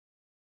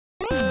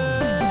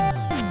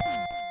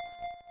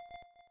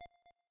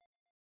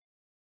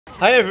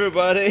Hi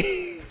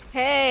everybody!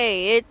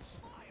 Hey, it's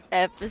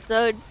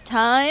episode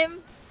time.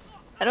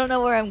 I don't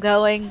know where I'm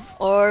going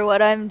or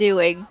what I'm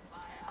doing.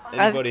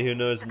 Anybody who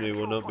knows me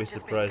will not be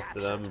surprised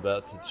that I'm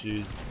about to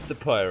choose the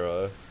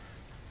Pyro.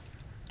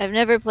 I've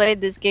never played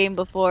this game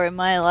before in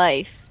my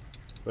life.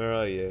 Where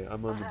are you?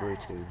 I'm on the blue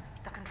team.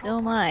 So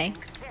am I.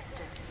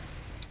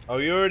 Oh,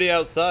 you're already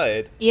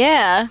outside?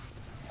 Yeah,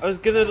 I was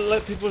gonna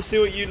let people see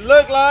what you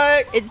look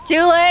like! it's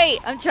too late.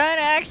 I'm trying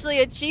to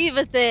actually achieve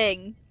a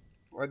thing.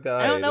 I I don't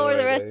died know where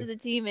the rest already. of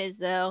the team is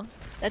though.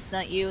 That's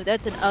not you.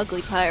 That's an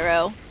ugly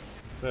Pyro.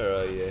 Where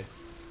are you?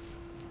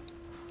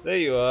 There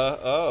you are.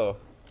 Oh.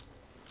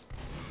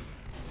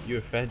 You're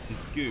a fancy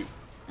scoot.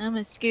 I'm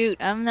a scoot.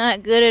 I'm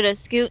not good at a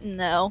scooting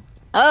though.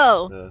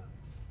 Oh, No.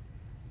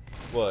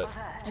 What?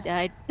 I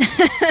died.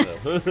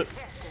 No.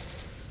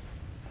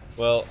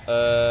 Well,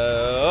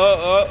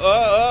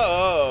 oh.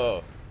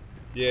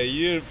 Yeah,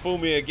 you didn't fool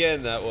me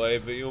again that way,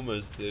 but you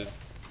almost did.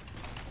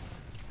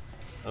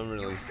 I'm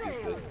really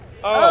stupid.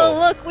 Oh, Oh!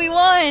 look, we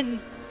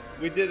won!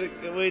 We did it,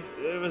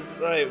 it was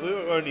right, we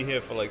were only here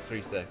for like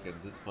 3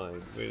 seconds, it's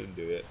fine. We didn't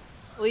do it.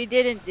 We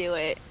didn't do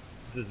it.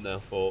 This is our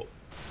fault.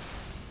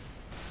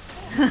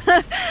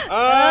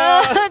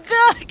 Ah!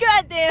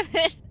 God damn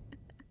it!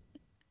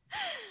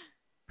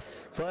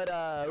 But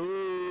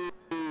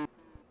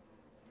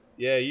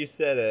Yeah, you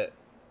said it.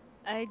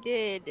 I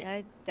did.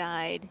 I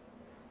died.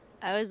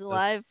 I was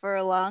alive for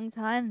a long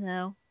time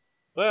though.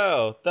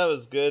 Wow, that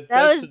was good.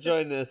 That Thanks was for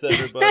joining us,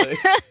 everybody.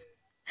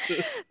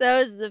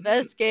 that was the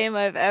best game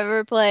I've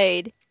ever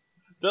played.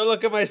 Don't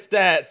look at my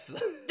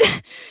stats.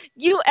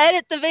 You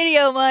edit the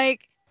video, Mike.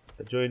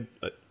 I joined.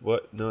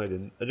 What? No, I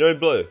didn't. I joined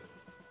blue.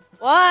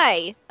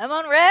 Why? I'm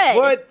on red.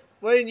 What?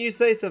 Why didn't you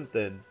say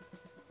something?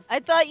 I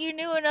thought you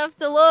knew enough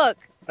to look.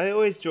 I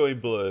always join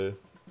blue.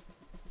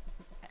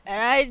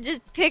 And I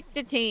just picked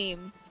a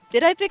team.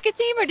 Did I pick a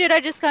team or did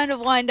I just kind of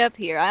wind up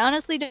here? I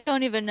honestly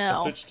don't even I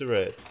know. switched to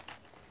red.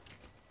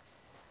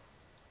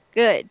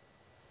 Good.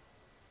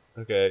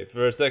 Okay,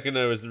 for a second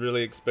I was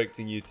really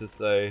expecting you to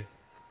say...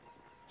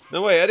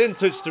 No, wait, I didn't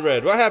switch to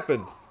red. What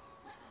happened?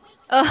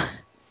 Ugh.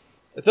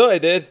 I thought I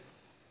did.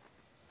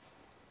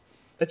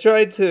 I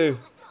tried to.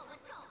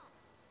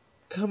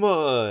 Come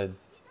on.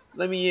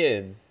 Let me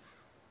in.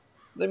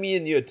 Let me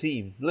in your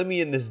team. Let me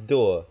in this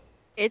door.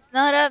 It's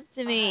not up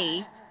to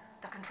me.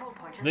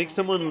 Make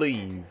someone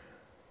leave.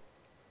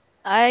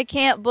 I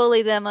can't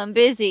bully them. I'm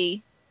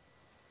busy.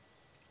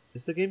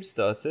 Is the game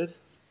started?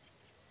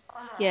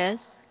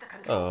 Yes.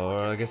 Oh,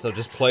 I guess I'll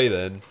just play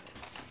then.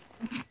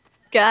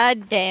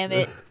 God damn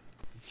it.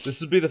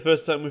 This will be the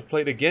first time we've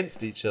played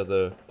against each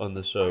other on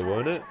the show,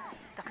 won't it?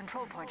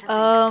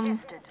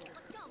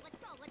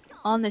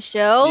 On the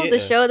show? Yeah. The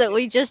show that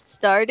we just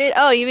started?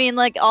 Oh, you mean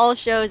like all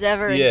shows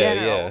ever in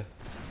general?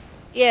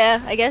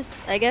 Yeah. Yeah, I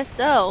guess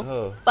so.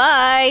 Oh,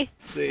 Bye!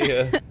 see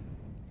ya.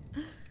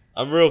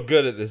 I'm real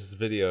good at this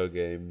video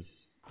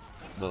games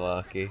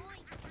malarkey.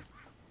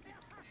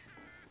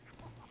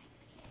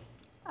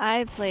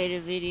 I played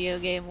a video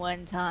game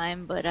one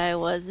time, but I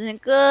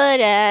wasn't good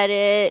at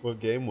it.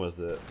 What game was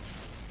it?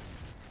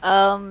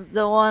 The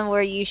one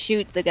where you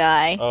shoot the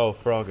guy. Oh,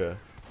 Frogger.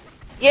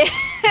 Yeah!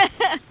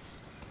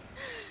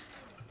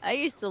 I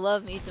used to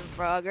love me some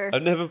Frogger.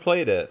 I've never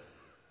played it.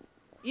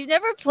 You've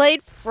never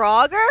played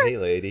Frogger? Hey,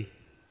 lady.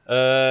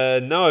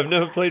 No, I've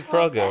never played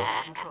Frogger.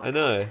 I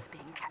know.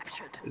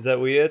 Is that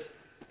weird?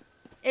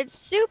 It's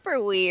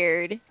super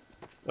weird.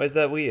 Why is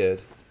that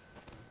weird?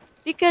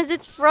 Because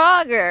it's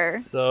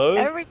Frogger. So?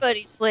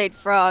 Everybody's played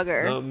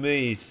Frogger. Not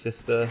me,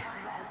 sister.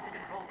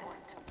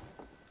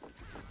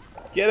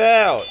 Get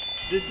out!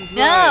 This is mine.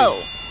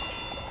 No!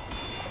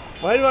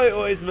 Why do I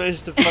always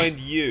manage to find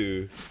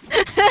you?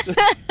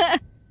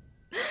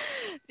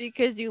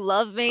 Because you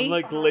love me. I'm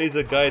like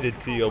laser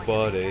guided to your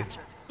body.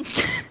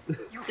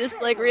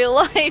 Just like real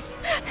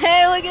life.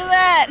 Hey, look at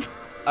that!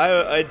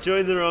 I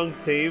joined the wrong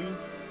team.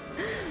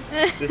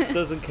 This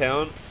doesn't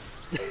count.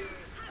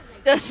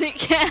 Doesn't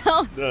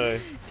count. No.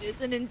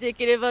 Isn't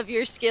indicative of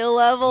your skill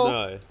level.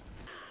 No.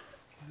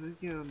 Can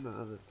I get on the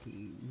other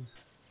team?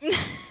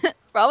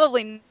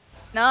 Probably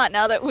not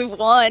now that we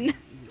won. Yeah,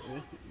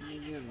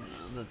 get on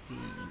the other team.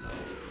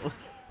 No.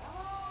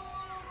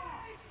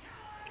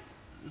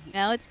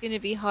 Now it's gonna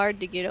be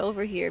hard to get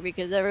over here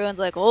because everyone's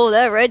like, oh,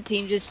 that red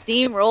team just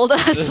steamrolled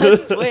us.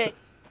 Let's switch.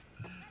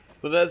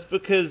 Well, that's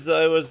because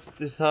I was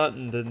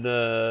disheartened and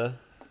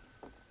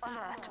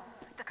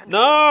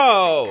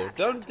No!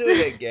 Don't do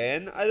it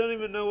again. I don't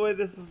even know where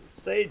this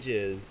stage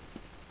is.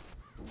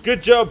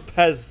 Good job,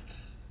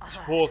 Pez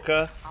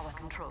Talker.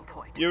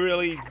 You're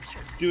really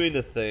doing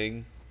a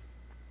thing.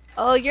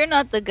 Oh, you're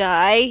not the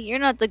guy. You're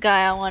not the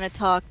guy I want to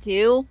talk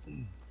to.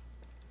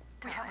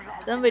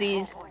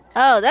 Somebody's...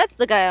 Oh, that's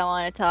the guy I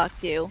want to talk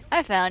to.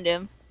 I found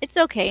him. It's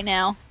okay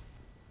now.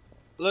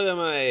 Look at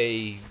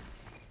my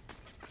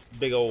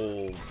big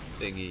old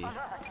thingy.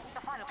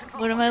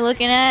 What am I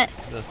looking at?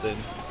 Nothing.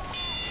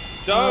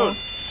 Don't!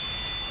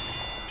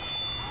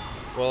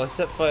 Well, I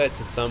set fire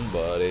to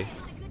somebody.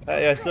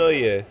 Hey, I saw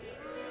you.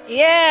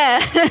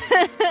 Yeah.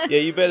 Yeah,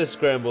 you better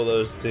scramble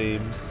those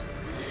teams.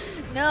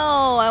 No,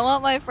 I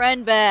want my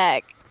friend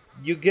back.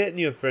 You're getting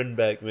your friend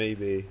back,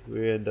 maybe.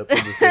 We end up on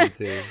the same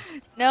team.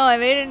 No, I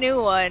made a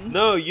new one.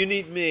 No, you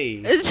need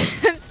me.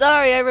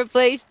 Sorry, I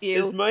replaced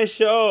It's you. my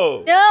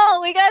show.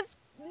 No,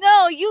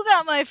 no, you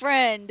got my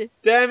friend.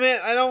 Damn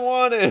it, I don't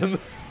want him.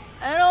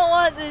 I don't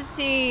want this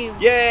team.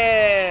 Get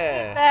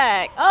Yeah.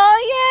 back.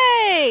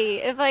 Oh,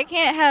 yay! If I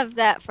can't have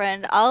that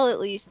friend, I'll at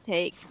least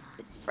take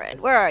this friend.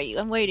 Where are you?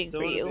 I'm waiting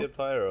Still for want to be a you.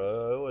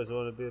 pyro. I always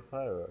want to be a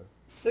pyro.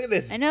 Look at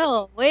this. I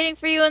know. I'm waiting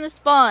for you in the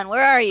spawn.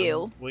 Where are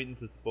you? I'm waiting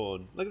to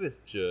spawn. Look at this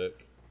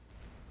jerk.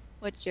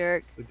 What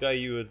jerk? The guy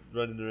you were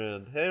running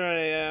around. Here I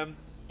am.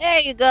 There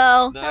you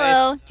go. Nice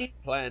Hello. Do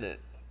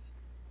planets.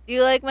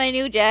 you like my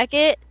new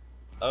jacket?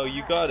 Oh,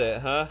 you got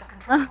it, huh?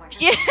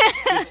 Yeah.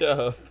 Good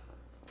job.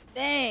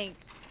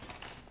 Thanks.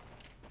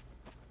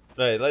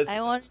 Right,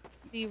 I want to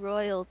be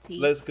royalty.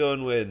 let's go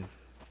and win.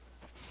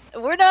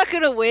 We're not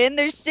gonna win.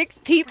 There's 6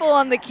 people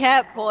on the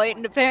cap point,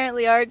 and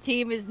apparently our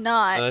team is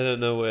not. I don't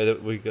know where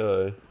we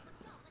go.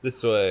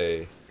 This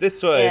way.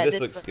 This way. Yeah, this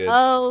looks good.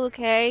 Oh,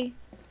 okay.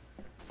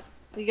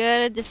 We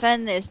gotta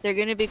defend this. They're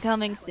gonna be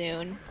coming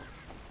soon.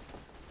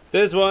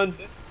 There's one.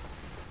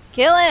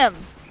 Kill him!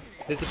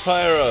 It's a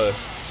pyro.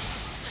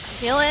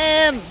 Kill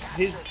him!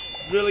 He's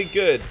really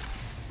good.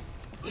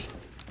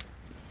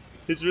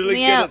 He's really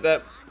me good out. at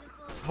that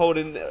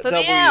holding me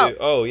W. out.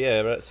 Oh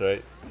yeah, that's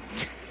right.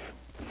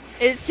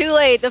 It's too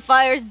late. The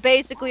fire's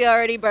basically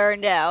already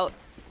burned out.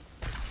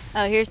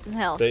 Oh, here's some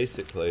health.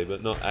 Basically,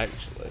 but not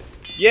actually.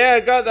 Yeah, I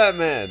got that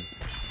man.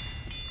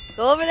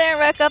 Go over there and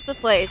wreck up the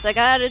place. I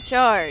got a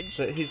charge.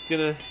 But he's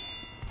gonna.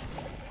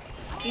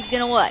 He's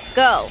gonna what?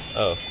 Go.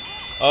 Oh.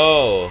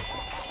 Oh.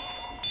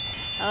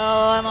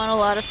 Oh, I'm on a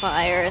lot of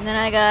fire. And then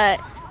I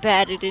got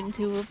batted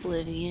into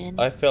oblivion.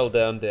 I fell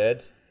down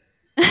dead.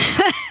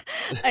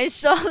 I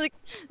saw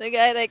the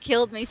guy that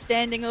killed me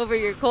standing over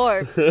your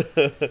corpse.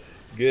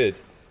 Good.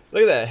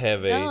 Look at that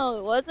heavy. No,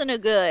 it wasn't a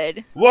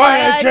good.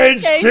 Why I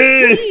changed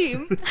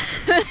team? team?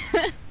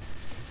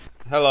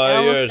 Hello, I you're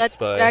almost a got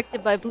spy.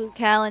 distracted by Blue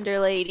Calendar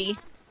Lady.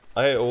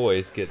 I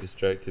always get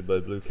distracted by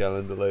Blue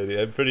Calendar Lady.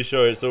 I'm pretty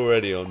sure it's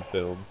already on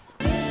film.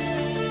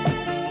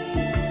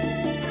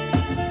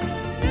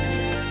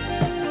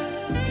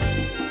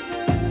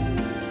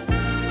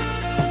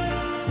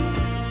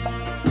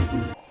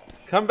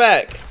 Come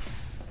back!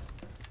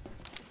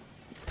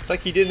 It's like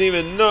he didn't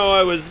even know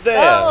I was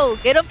there! Oh,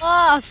 get him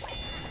off!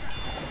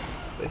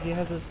 But he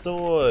has a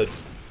sword.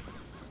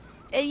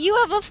 And you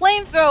have a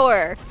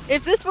flamethrower!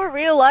 If this were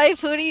real life,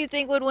 who do you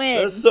think would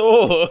win? A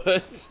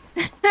sword!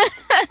 No,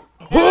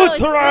 Who it's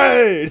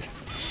tried?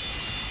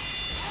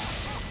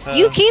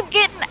 You keep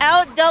getting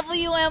out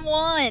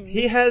wm1!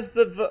 He has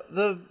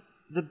the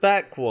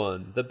back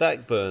one, the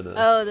back burner.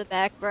 Oh, the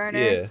back burner?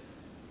 Yeah.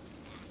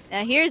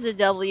 Now here's a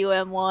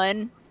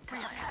wm1.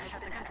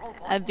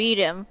 I beat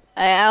him.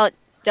 I out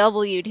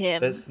W'd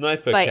him. That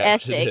sniper by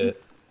captured essing.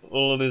 it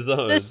all on his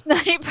own. The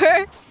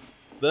sniper?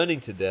 Burning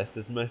to Death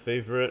is my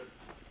favorite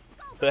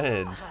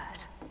band.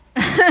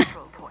 I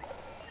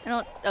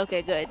don't.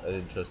 Okay, good. I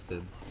didn't trust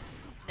him.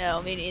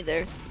 No, me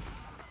neither.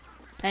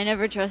 I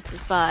never trust a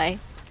spy.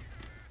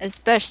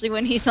 Especially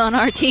when he's on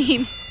our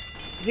team.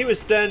 He was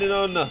standing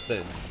on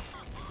nothing.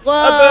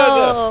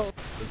 Whoa!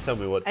 Don't tell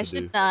me what I to do.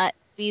 should not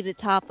be the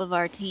top of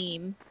our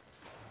team.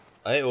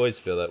 I always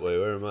feel that way.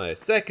 Where am I?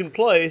 Second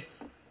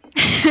place!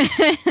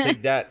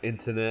 Take that,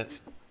 internet.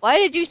 Why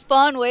did you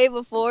spawn way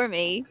before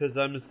me? Because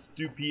I'm a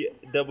stupid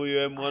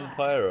wm1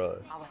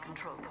 pyro.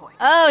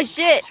 Oh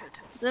shit!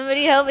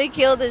 Somebody help me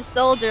kill this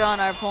soldier on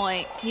our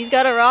point. He's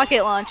got a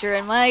rocket launcher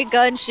and my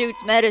gun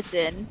shoots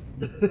medicine.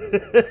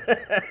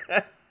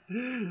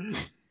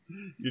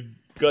 You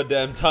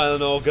goddamn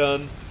Tylenol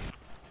gun.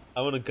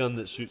 I want a gun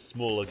that shoots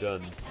smaller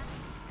guns.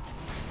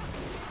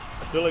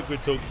 I feel like we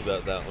talked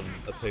about that on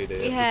a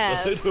Payday We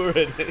episode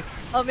already.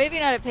 Oh, maybe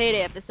not a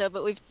Payday episode,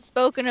 but we've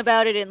spoken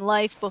about it in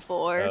life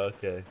before. Oh,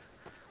 okay.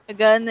 A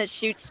gun that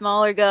shoots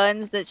smaller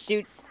guns that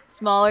shoots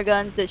smaller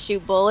guns that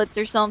shoot bullets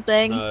or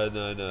something. No.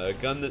 A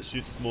gun that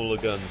shoots smaller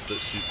guns that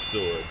shoot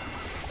swords.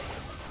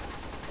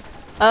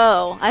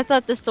 Oh, I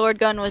thought the sword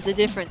gun was a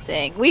different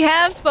thing. We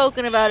have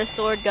spoken about a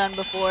sword gun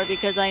before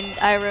because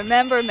I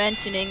remember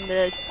mentioning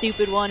the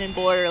stupid one in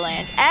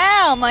Borderlands.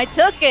 Ow, my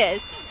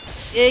tuchus!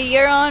 Yeah,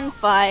 you're on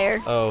fire.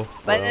 Oh,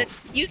 But well.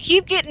 you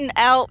keep getting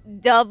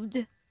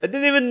out-dubbed. I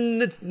didn't even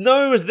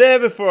know he was there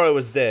before I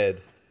was dead.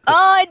 Oh,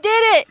 I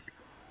did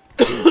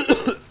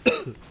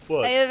it!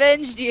 What? I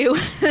avenged you.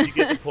 Did you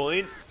get the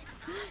point?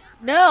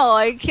 No,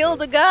 I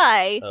killed a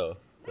guy. Oh,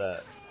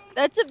 that.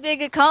 That's a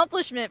big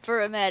accomplishment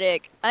for a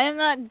medic. I am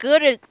not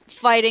good at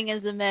fighting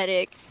as a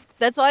medic.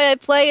 That's why I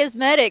play as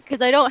medic,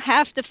 because I don't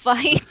have to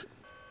fight.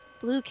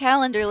 Blue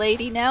Calendar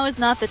Lady, now is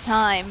not the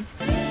time.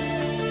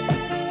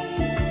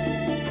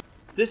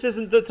 This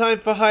isn't the time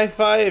for high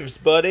fives,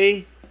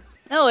 buddy.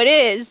 No, it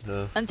is.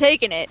 No. I'm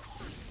taking it.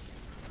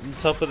 I'm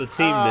top of the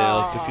team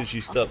now because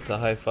you stopped to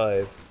high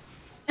five.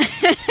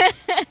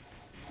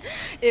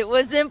 It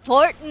was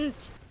important.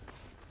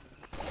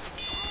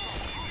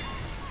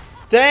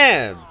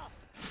 Damn!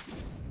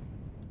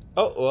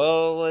 Oh,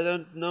 well, I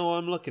don't know what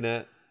I'm looking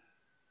at.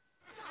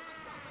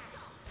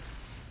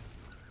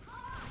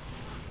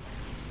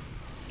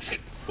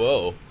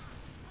 Whoa.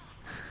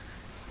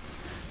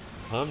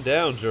 Calm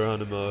down,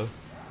 Geronimo.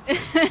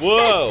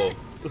 Whoa!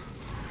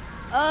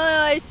 Oh,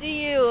 I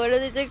see you. What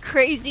is a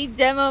crazy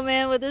demo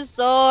man with a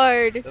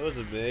sword? That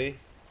wasn't me.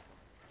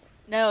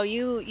 No,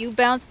 you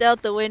bounced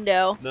out the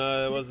window.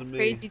 No, that wasn't me.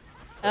 Crazy.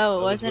 Oh,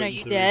 it wasn't? Are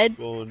you dead?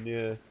 Respawn,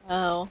 yeah.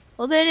 Oh.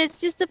 Well, then it's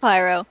just a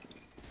pyro.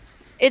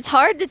 It's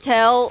hard to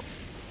tell.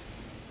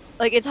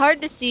 Like, it's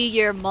hard to see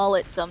your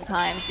mullet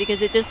sometimes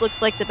because it just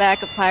looks like the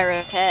back of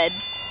Pyro's head.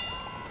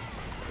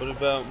 What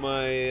about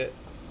my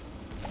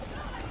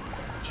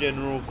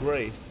general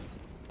grace?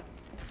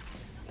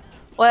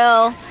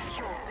 Well,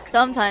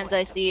 sometimes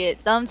I see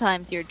it.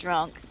 Sometimes you're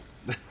drunk.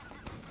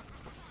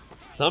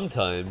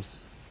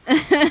 Sometimes.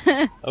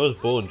 I was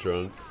born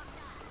drunk.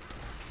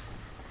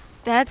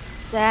 That's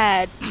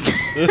sad.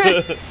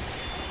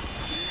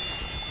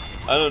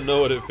 I don't know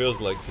what it feels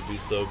like to be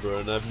sober,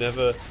 and I've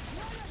never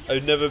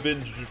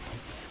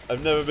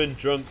been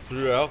drunk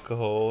through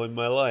alcohol in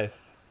my life.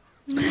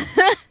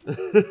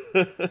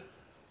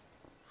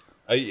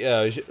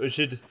 I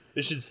should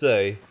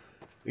say,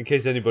 in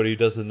case anybody who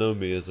doesn't know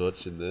me is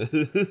watching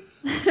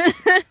this,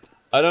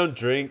 I don't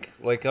drink.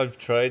 Like, I've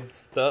tried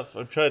stuff.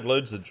 I've tried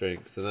loads of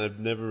drinks, and I've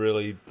never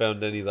really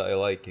found any that I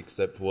like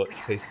except what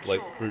tastes like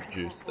fruit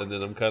juice. And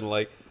then I'm kind of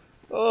like,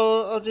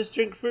 oh, I'll just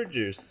drink fruit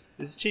juice.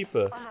 It's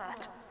cheaper.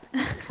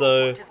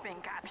 So,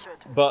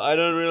 but I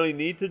don't really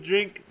need to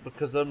drink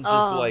because I'm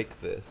just like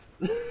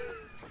this.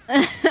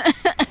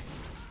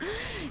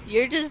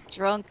 You're just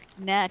drunk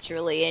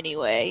naturally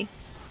anyway.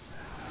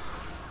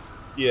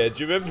 Yeah,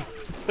 do you remember?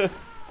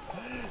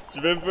 Do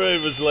you remember I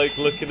was like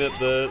looking at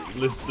the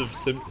list of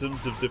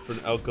symptoms of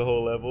different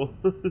alcohol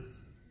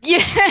levels?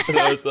 Yeah. And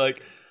I was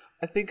like,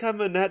 I think I'm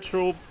a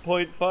natural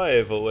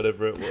 0.5 or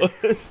whatever it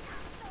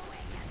was.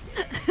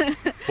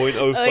 0.05,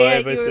 oh yeah, I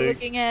you were think.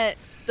 looking at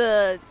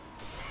the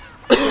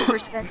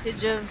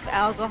percentage of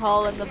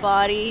alcohol in the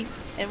body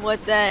and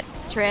what that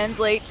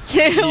translates to.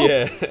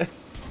 Yeah.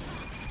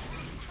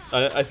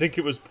 I think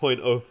it was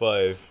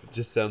 0.05. It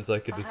just sounds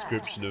like a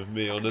description of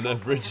me on an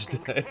average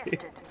day.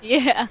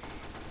 Yeah.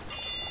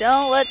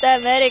 Don't let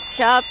that medic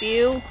chop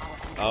you.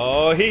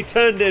 Oh, he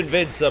turned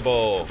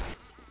invincible!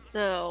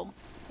 So,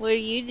 what are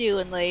you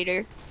doing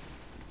later?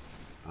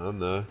 I don't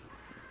know.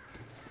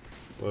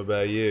 What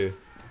about you?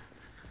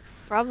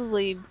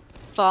 Probably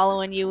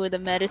following you with a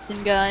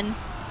medicine gun.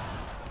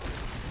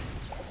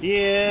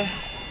 Yeah,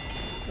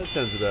 that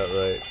sounds about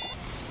right.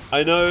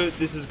 I know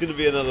this is going to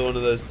be another one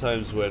of those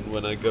times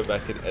when I go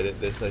back and edit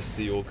this, I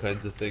see all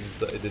kinds of things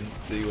that I didn't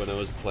see when I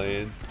was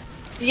playing.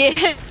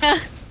 Yeah.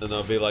 And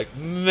I'll be like,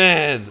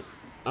 man,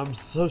 I'm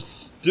so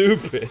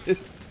stupid.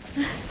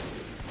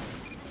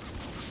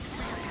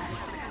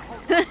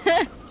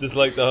 Just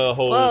like the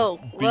whole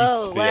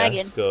beast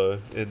fiasco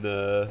in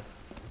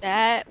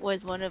That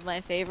was one of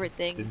my favorite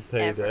things in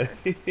Payday.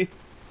 It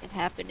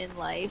happened in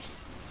life.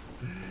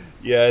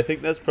 Yeah, I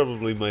think that's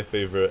probably my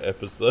favorite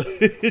episode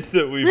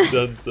that we've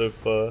done so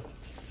far.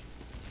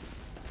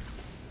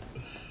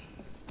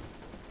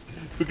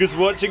 Because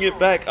watching it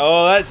back,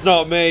 oh, that's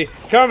not me.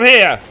 Come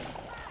here!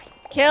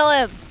 Kill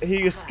him!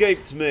 He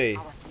escaped me.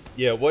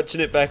 Yeah,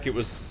 watching it back, it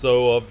was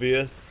so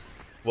obvious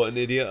what an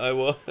idiot I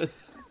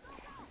was.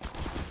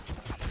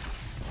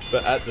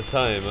 But at the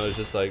time, I was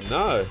just like,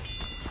 no.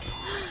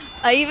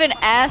 I even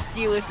asked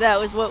you if that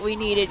was what we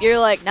needed. You're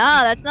like,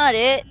 nah, that's not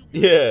it.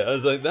 Yeah, I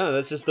was like, no,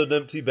 that's just an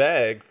empty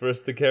bag for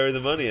us to carry the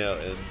money out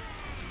in.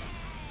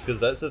 Because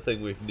that's the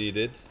thing we've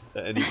needed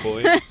at any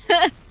point.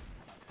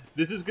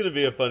 This is going to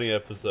be a funny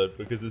episode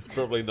because it's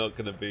probably not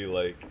going to be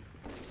like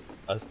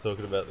us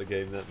talking about the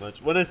game that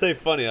much. When I say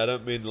funny, I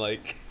don't mean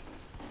like...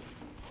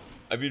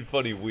 I mean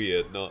funny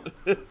weird, not...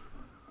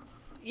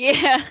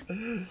 Yeah.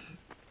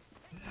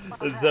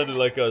 It sounded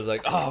like I was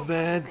like, oh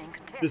man,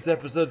 this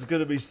episode's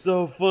going to be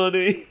so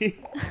funny.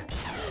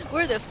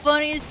 We're the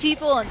funniest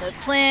people on the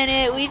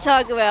planet. We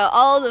talk about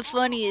all the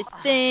funniest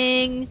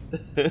things.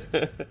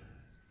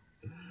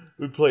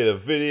 We played a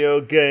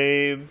video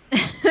game.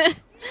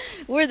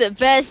 We're the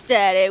best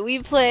at it. We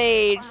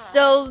played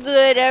so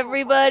good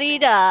everybody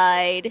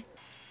died.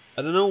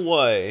 I don't know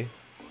why,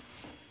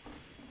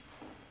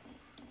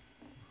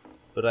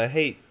 but I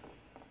hate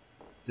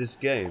this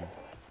game.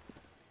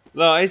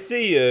 No, I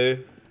see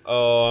you.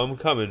 Oh, I'm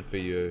coming for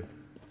you.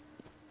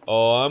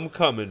 Oh, I'm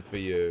coming for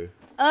you.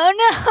 Oh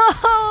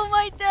no,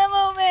 my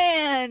demo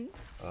man!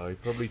 Oh, he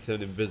probably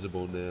turned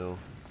invisible now.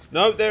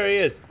 Nope, there he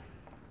is.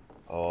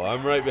 Oh,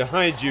 I'm right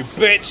behind you,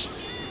 bitch!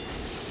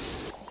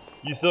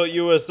 You thought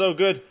you were so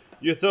good.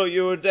 You thought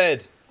you were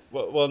dead.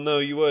 Well, no,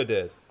 you were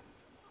dead.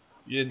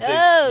 You didn't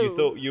think, you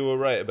thought you were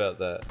right about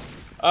that.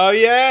 Oh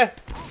yeah?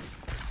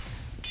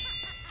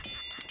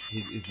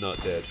 He's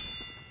not dead.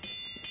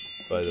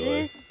 By the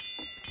way.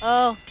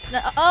 Oh,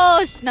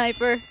 oh,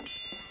 sniper.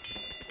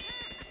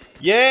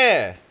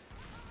 Yeah!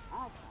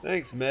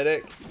 Thanks,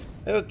 medic.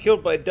 They were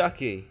killed by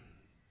Ducky.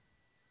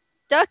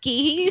 Ducky,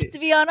 he used to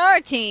be on our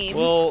team.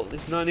 Well,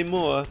 it's not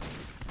anymore.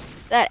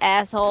 That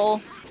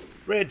asshole.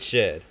 Red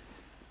Shed.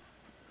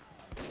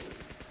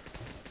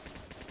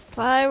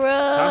 Pyro.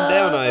 Calm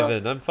down,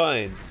 Ivan. I'm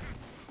fine.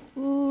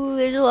 Ooh,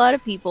 there's a lot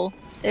of people.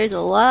 There's a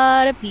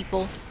lot of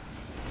people.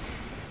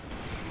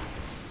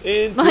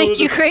 Mike,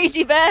 you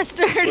crazy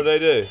bastard! What'd I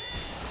do?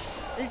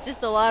 There's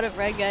just a lot of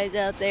red guys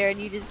out there,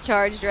 and you just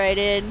charged right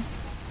in.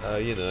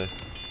 You know.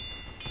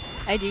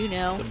 I do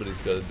know. Somebody's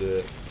got to do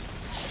it.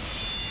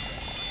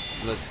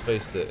 Let's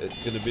face it, it's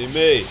gonna be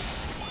me.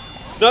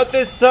 Not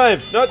this time!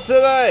 Not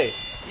today!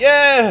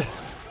 Yeah!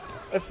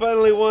 I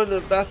finally won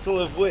a battle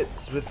of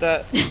wits with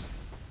that.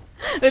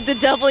 With the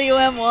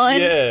wm1?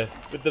 Yeah,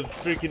 with the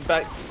freaking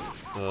back.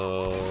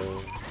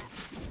 Oh.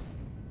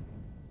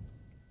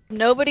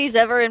 Nobody's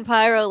ever in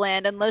Pyro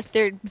Land unless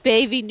they're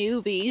baby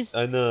newbies.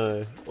 I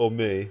know. Or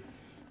me.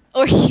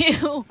 Or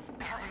you.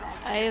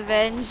 I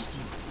avenged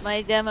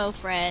my demo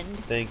friend.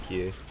 Thank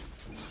you.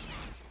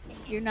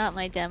 You're not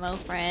my demo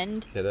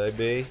friend. Could I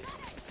be?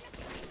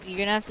 You're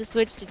gonna have to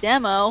switch to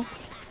demo.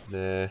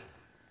 Nah.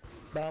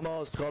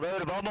 Vamos,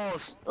 joder,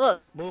 vamos.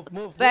 Look,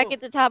 Move, back at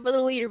the top of the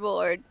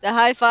leaderboard. The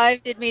high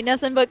five did me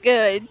nothing but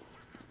good.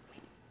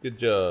 Good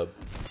job.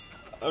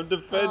 I'm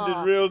defending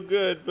Aw. real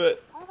good,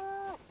 but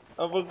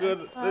I'm a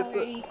good.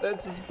 Sorry.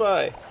 That's a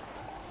spy.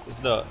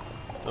 It's not.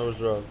 I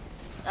was wrong.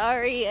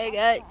 Sorry, I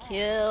got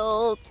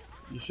killed.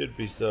 You should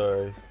be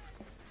sorry.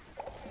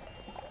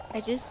 I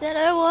just said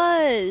I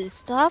was.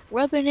 Stop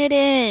rubbing it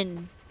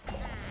in.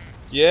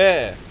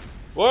 Yeah.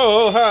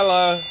 Whoa,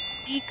 hello.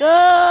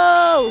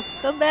 Nico!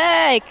 Come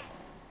back!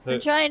 Who,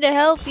 I'm trying to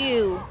help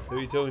you. who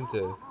are you talking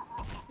to?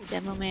 The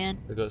demo man.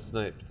 I got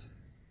sniped.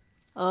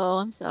 Oh,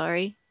 I'm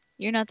sorry.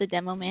 You're not the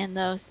demo man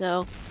though,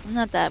 so I'm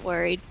not that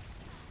worried.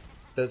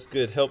 That's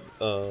good. Help.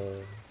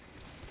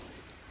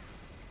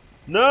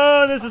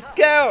 No, there's a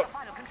scout.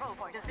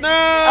 No.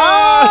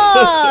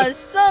 Oh,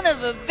 son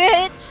of a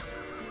bitch!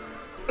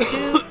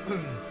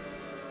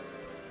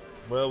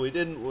 Well, we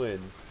didn't win.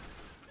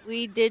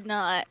 We did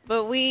not,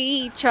 but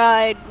we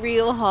tried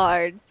real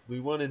hard. We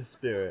won in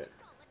spirit.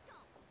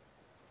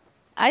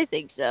 I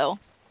think so.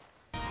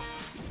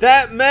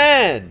 That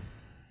man!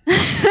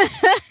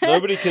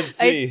 Nobody can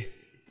see.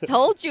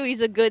 Told you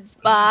he's a good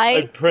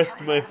I spy.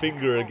 pressed my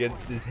finger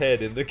against his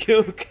head in the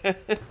kill cam.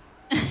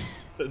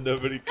 But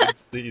nobody can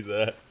see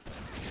that.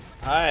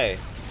 Hi.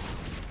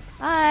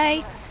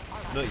 Hi.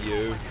 Not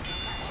you.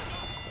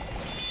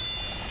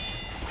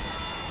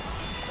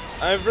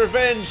 I've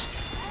revenged!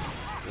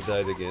 I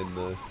died again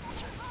though.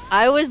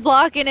 I was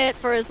blocking it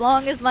for as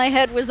long as my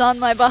head was on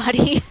my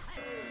body.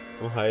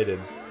 I'm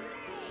hiding.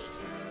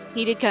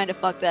 He did kind of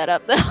fuck that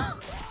up though.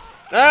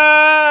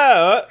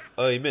 Ah!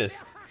 Oh, he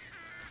missed.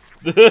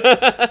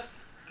 I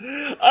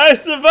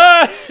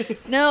survived!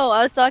 No,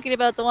 I was talking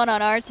about the one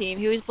on our team.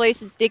 He was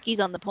placing stickies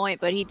on the point,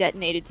 but he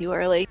detonated too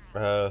early.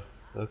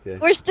 Okay.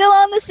 We're still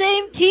on the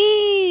same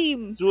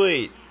team!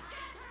 Sweet.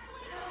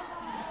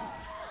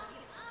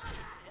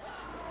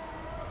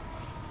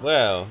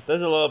 Wow,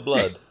 there's a lot of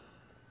blood.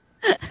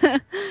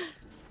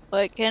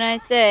 What can I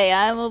say?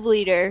 I'm a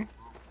bleeder.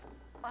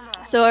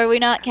 So are we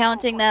not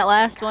counting that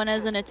last one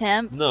as an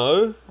attempt?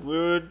 No,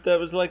 that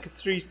was like a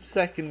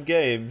 3-second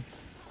game.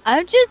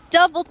 I'm just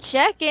double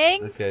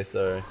checking. Okay,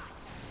 sorry.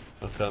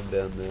 I'll calm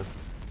down now.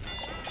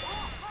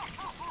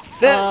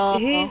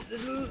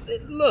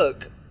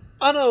 Look,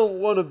 I don't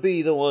want to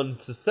be the one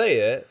to say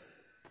it.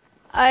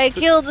 I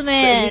killed the But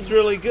man. he's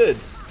really good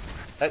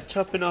at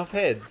chopping off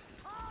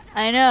heads.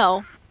 I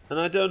know. And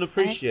I don't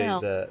appreciate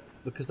know. that,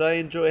 because I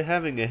enjoy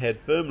having a head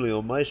firmly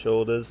on my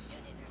shoulders.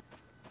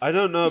 I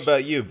don't know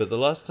about you, but the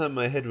last time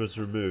my head was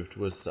removed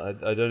was, I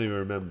don't even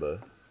remember.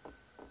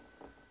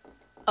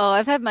 Oh,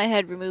 I've had my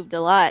head removed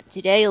a lot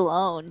today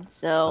alone,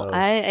 so Oh.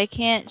 I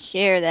can't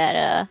share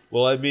that,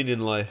 Well, I mean in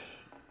life.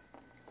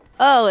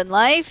 Oh, in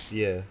life?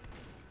 Yeah.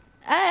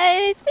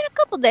 It's been a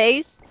couple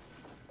days.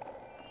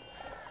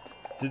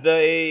 Do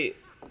they...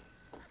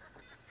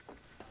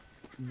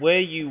 Where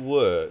you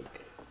work,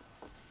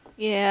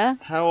 Yeah.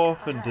 how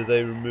often do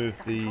they remove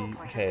the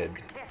head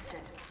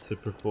to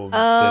perform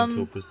Um,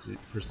 dental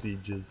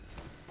procedures?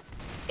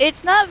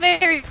 It's not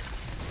very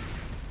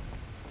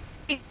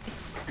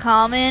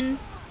common.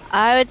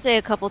 I would say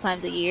a couple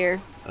times a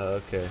year. Oh,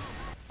 okay.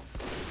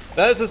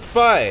 That's a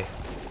spy!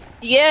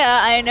 Yeah,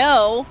 I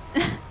know.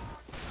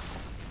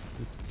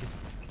 Just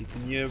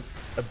keeping you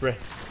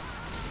abreast.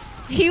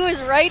 He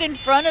was right in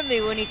front of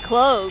me when he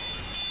closed.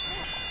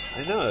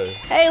 I know.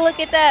 Hey, look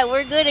at that.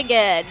 We're good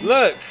again.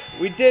 Look!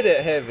 We did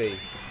it, Heavy!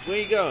 Where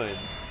you going?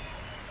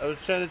 I was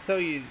trying to tell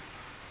you...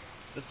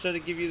 I was trying to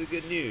give you the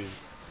good news.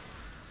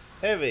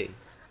 Heavy!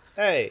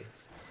 Hey!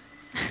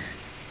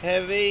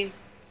 Heavy!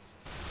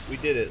 We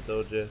did it,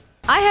 soldier.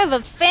 I have a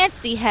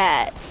fancy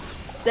hat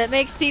that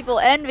makes people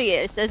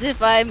envious, as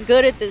if I'm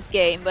good at this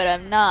game, but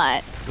I'm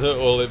not.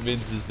 All it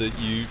means is that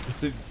you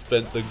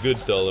spent the good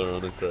dollar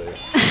on a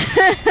crate.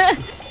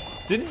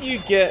 Didn't you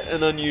get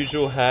an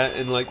unusual hat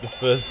in like the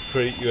first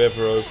crate you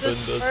ever opened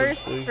The or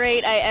first something?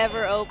 crate I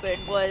ever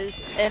opened was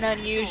an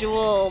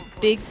unusual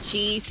Big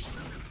Chief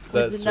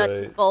with That's the nuts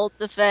right. and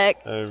bolts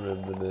effect. I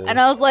remember now. And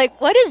I was like,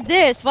 what is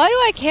this? Why do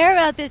I care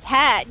about this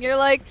hat? And you're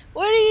like,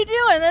 what are you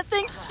doing? That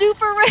thing's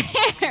super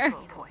rare.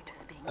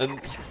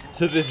 And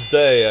to this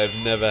day, I've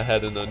never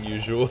had an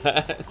unusual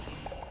hat.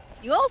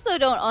 You also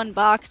don't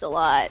unbox a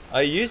lot.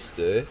 I used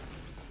to.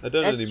 I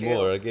don't That's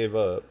anymore. true. I gave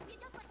up.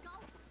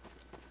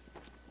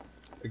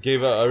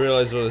 I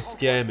realized what a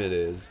scam it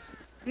is.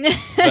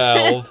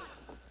 Valve.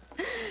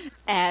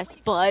 Ass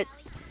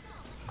butts.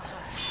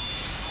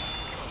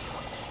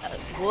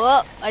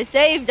 Whoop, I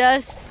saved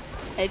us.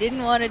 I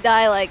didn't want to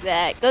die like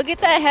that. Go get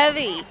that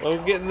heavy. Well,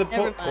 I'm getting the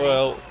Never point. mind.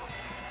 Well,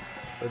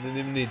 I didn't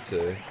even need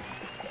to.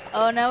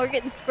 Oh, now we're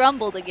getting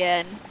scrumbled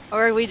again.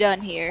 Or are we done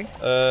here?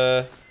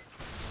 I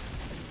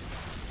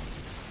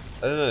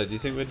don't know. Do you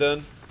think we're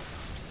done?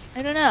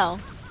 I don't know.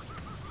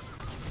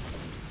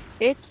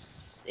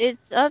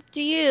 It's up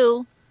to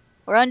you.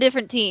 We're on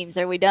different teams.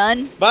 Are we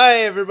done?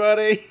 Bye,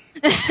 everybody.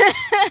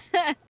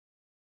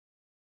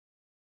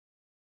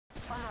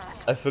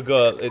 I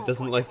forgot. It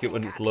doesn't like it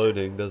when it's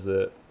loading, does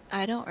it?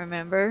 I don't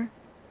remember.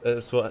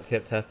 That's what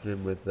kept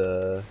happening with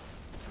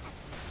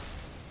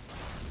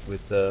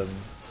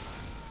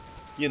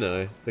you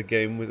know, the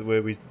game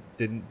where we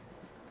didn't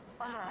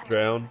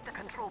drown.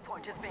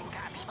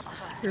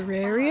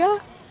 Terraria?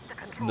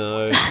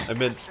 No, I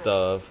meant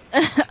starve.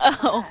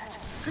 Oh.